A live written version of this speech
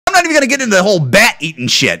I'm not even going to get into the whole bat eating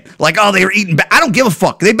shit. Like, oh, they were eating I don't give a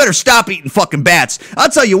fuck. They better stop eating fucking bats. I'll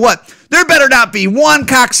tell you what. There better not be one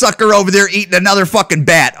cocksucker over there eating another fucking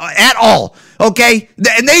bat at all. Okay?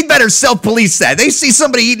 And they better self-police that. They see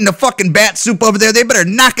somebody eating the fucking bat soup over there, they better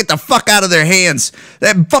knock it the fuck out of their hands.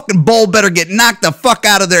 That fucking bowl better get knocked the fuck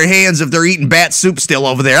out of their hands if they're eating bat soup still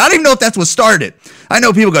over there. I don't even know if that's what started. I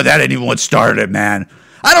know people go, that ain't even what started, man.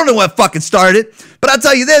 I don't know what fucking started, but I'll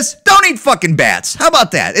tell you this, don't eat fucking bats. How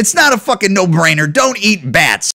about that? It's not a fucking no-brainer. Don't eat bats.